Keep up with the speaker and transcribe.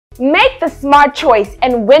Make the smart choice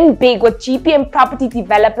and win big with GPM Property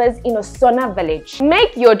Developers in Osona Village.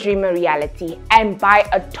 Make your dream a reality and buy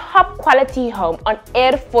a top quality home on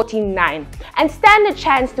Air 49 and stand a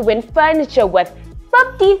chance to win furniture worth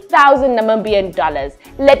 50,000 Namibian dollars.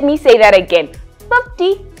 Let me say that again,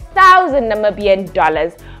 50,000 Namibian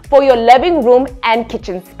dollars for your living room and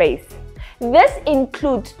kitchen space. This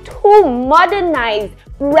includes 2 modernized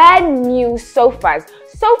brand new sofas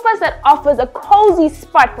that offers a cozy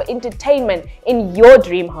spot for entertainment in your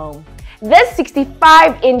dream home. This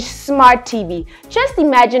 65-inch smart TV, just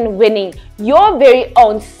imagine winning your very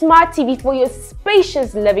own smart TV for your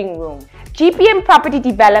spacious living room. GPM Property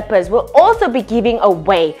Developers will also be giving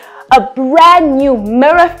away a brand new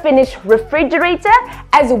mirror finish refrigerator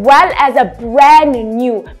as well as a brand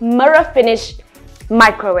new mirror finish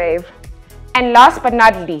microwave. And last but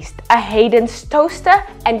not least, a Hayden's toaster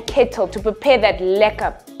and kettle to prepare that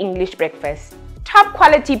lekker English breakfast. Top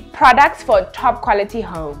quality products for a top quality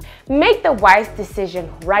home. Make the wise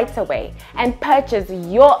decision right away and purchase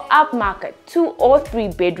your upmarket 2 or 3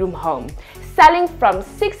 bedroom home selling from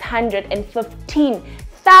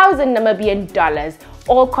 615,000 Namibian dollars,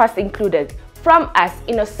 all costs included, from us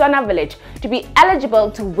in Osona Village to be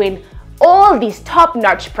eligible to win all these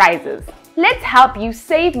top-notch prizes. Let's help you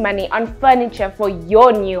save money on furniture for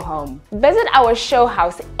your new home. Visit our show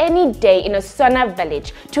house any day in Osona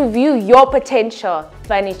Village to view your potential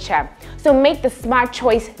furniture. So make the smart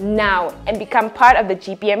choice now and become part of the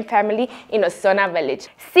GPM family in Osona Village.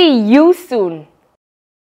 See you soon.